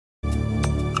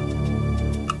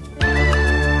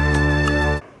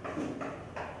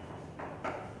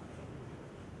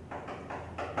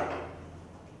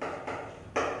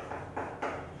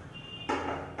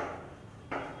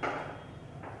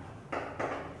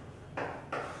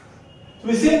So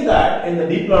we seen that in the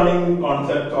deep learning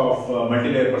concept of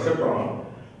multilayer perceptron,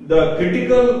 the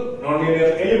critical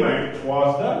nonlinear element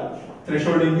was the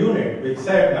thresholding unit, which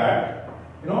said that,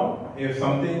 if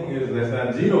something is less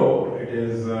than 0, it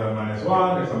is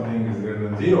 -1. If something is greater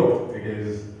than 0, it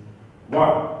is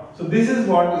 1. So this is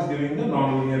what is giving the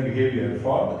nonlinear behavior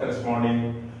for the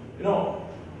corresponding,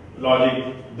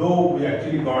 logic. Though we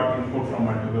actually got input from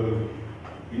multiple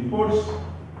inputs,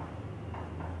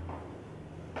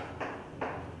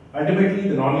 ultimately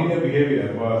the nonlinear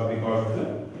behavior was because of the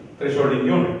thresholding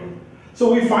unit.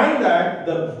 So we find that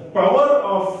the power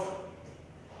of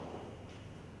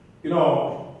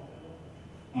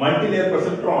multilayer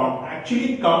perceptron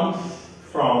actually comes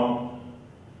from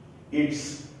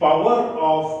its power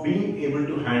of being able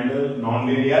to handle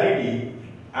nonlinearity,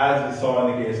 as we saw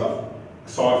in the case of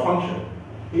XOR function.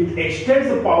 It extends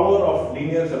the power of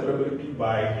linear separability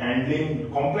by handling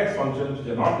complex functions which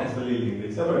are not necessarily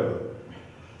linearly separable.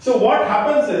 So what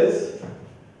happens is,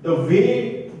 the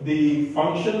way the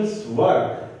functions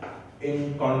work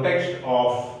in context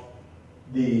of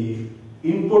the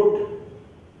input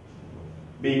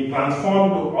being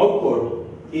transformed to output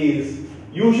is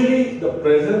usually the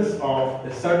presence of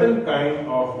a certain kind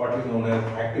of what is known as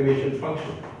activation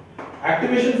function.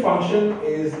 Activation function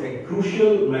is a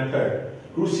crucial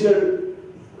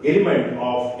element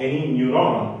of any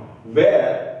neuron,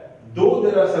 where though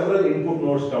there are several input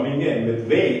nodes coming in with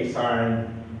weights and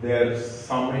their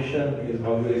summation is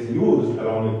always used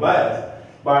along with bias,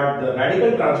 but the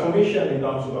radical transformation in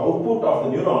terms of the output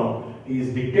of the neuron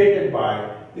is dictated by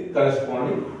the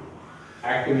corresponding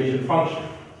activation function.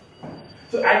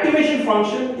 So activation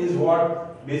function is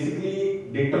what basically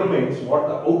determines what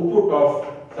the output of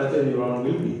such a neuron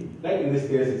will be. Like in this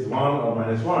case, it's 1 or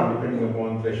 -1, depending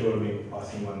upon threshold being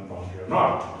passing one boundary or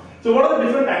not. So what are the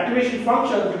different activation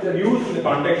functions which are used in the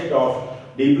context of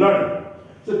deep learning?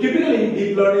 So typically,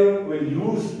 deep learning will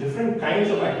use different kinds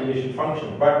of activation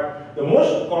function, but the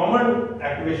most common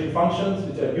activation functions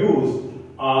which are used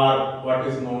are what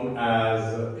is known as,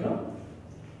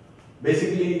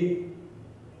 basically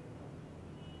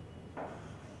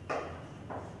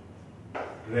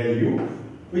relu,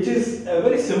 which is a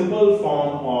very simple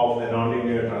form of a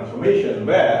nonlinear transformation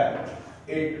where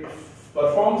it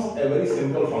performs a very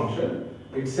simple function.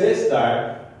 It says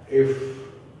that if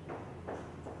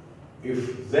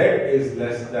z is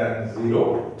less than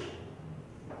 0,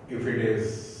 if it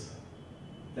is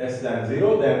less than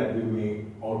 0, then we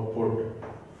output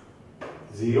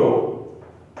 0.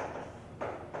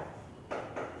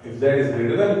 If z is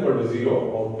greater than or equal to 0,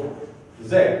 output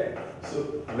z. So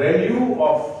relu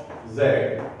of z,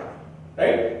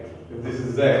 right? If this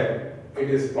is z, it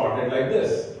is plotted like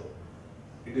this.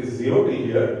 It is 0 till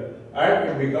here, and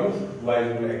it becomes y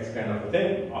equal to x kind of a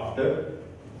thing after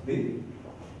the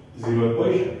 0th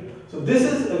position. So this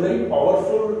is a very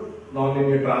powerful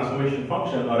nonlinear transformation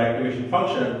function or activation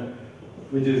function,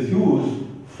 which is used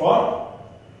for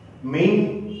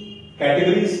main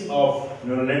categories of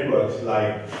neural networks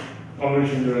like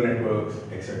convolutional neural networks,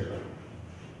 etc.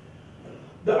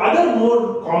 The other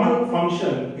more common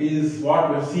function is what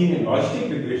we have seen in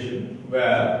logistic regression,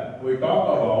 where we talk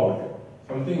about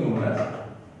something known as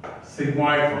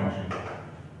sigmoid function.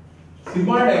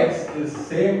 Sigmoid x is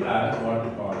same as what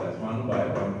we call as 1 by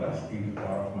 1 plus e to the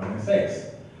power of minus x.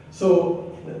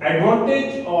 So the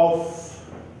advantage of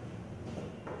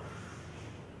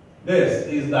this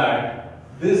is that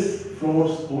this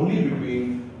floats only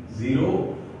between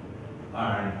 0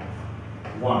 and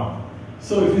 1.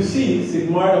 So if you see,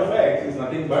 sigmoid of x is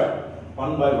nothing but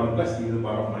 1 by 1 plus e to the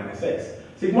power of minus x.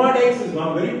 Sigmoid x is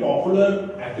one very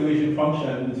popular activation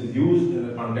function which is used in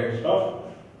the context of,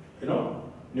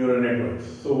 neural networks.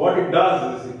 So what it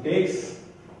does is it takes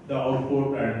the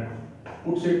output and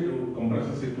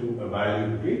compresses it to a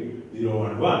value between 0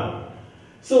 and 1.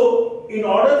 So in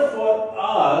order for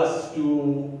us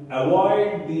to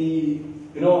avoid the,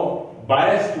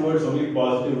 bias towards only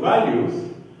positive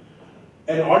values,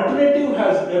 an alternative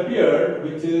has appeared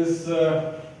which is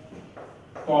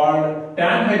called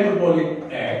tanh hyperbolic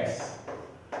x,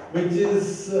 which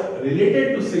is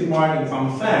related to sigmoid in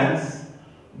some sense,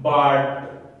 but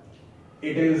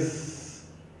it is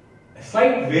a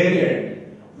slight variant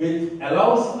which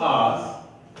allows us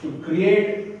to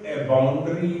create a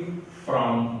boundary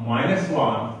from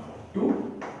 -1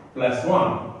 to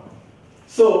 +1.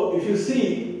 So if you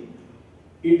see,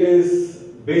 it is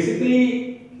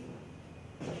basically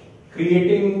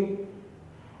creating,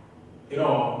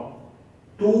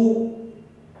 two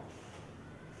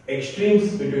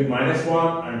extremes between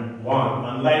 -1 and 1,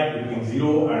 unlike between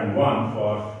 0 and 1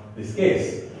 for this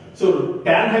case. So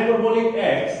tanh hyperbolic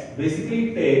x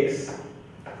basically takes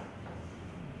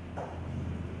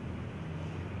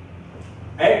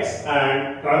x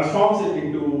and transforms it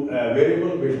into a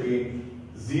variable between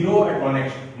 0 at one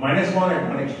extreme, -1 at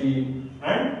one extreme,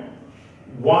 and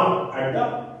 1 at the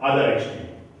other extreme.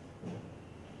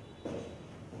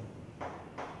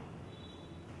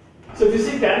 So if you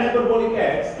see tan hyperbolic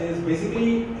x is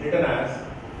basically written as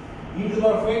e to the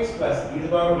power of x plus e to the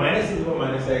power minus e to the power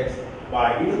minus x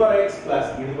by e to the power x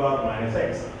plus e to the power minus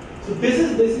x. So this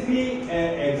is basically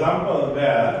an example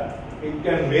where it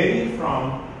can vary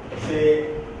from, say,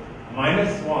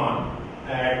 -1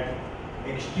 at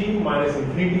extreme minus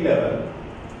infinity level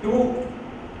to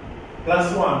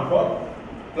 +1 for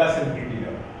plus infinity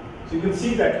level. So you can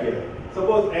see that here.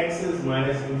 Suppose x is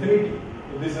minus infinity,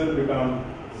 so this will become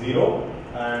 0,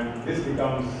 and this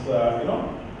becomes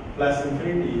plus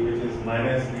infinity, which is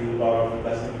minus e to the power of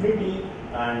plus infinity,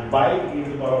 and by e to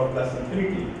the power of plus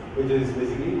infinity, which is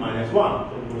basically -1.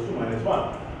 So it goes to -1.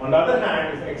 On the other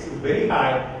hand, if x is very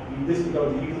high, this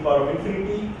becomes e to the power of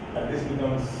infinity, and this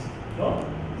becomes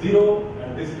 0, and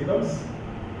this becomes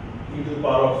e to the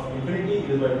power of infinity, e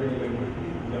to the power of infinity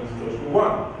becomes close to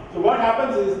 1. So what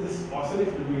happens is this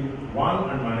oscillates between 1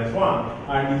 and -1,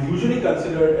 and is usually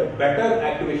considered a better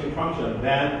activation function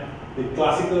than the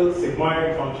classical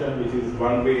sigmoid function, which is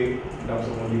one way in terms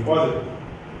of only positive.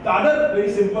 The other very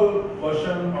simple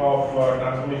version of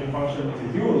transformation function which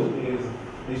is used is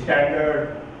the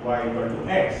standard y equal to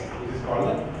x, which is called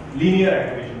the linear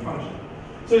activation function.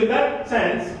 So in that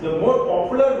sense, the more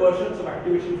popular versions of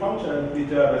activation functions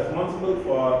which are responsible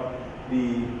for the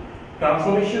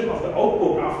transformation of the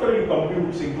output after you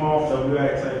compute sigma of wi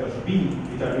xi plus b,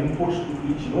 which are inputs to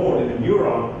each node in a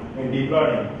neuron in deep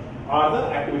learning, are the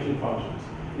activation functions.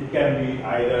 It can be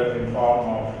either in form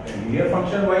of a linear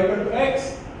function y equal to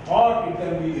x, or it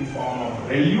can be in form of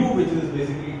relu, which is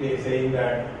basically saying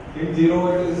that in 0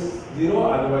 it is 0,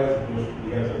 otherwise it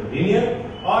behaves as a linear,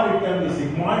 or it can be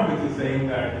sigmoid, which is saying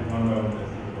that it's 1 by 1 plus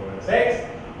e to the power x,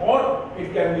 or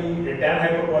it can be a tan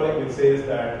hyperbolic, which says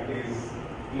that it is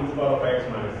e to the power of x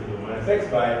minus e to the power minus x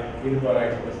by e to the power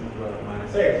x plus e to the power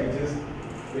minus x, which is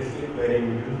basically varying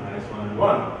between -1 and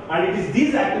 1. And it is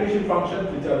these activation functions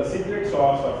which are the secret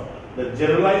sauce of the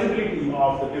generalizability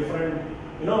of the different,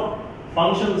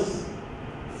 functions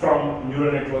from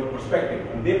neural network perspective,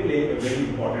 and they play a very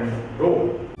important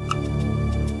role.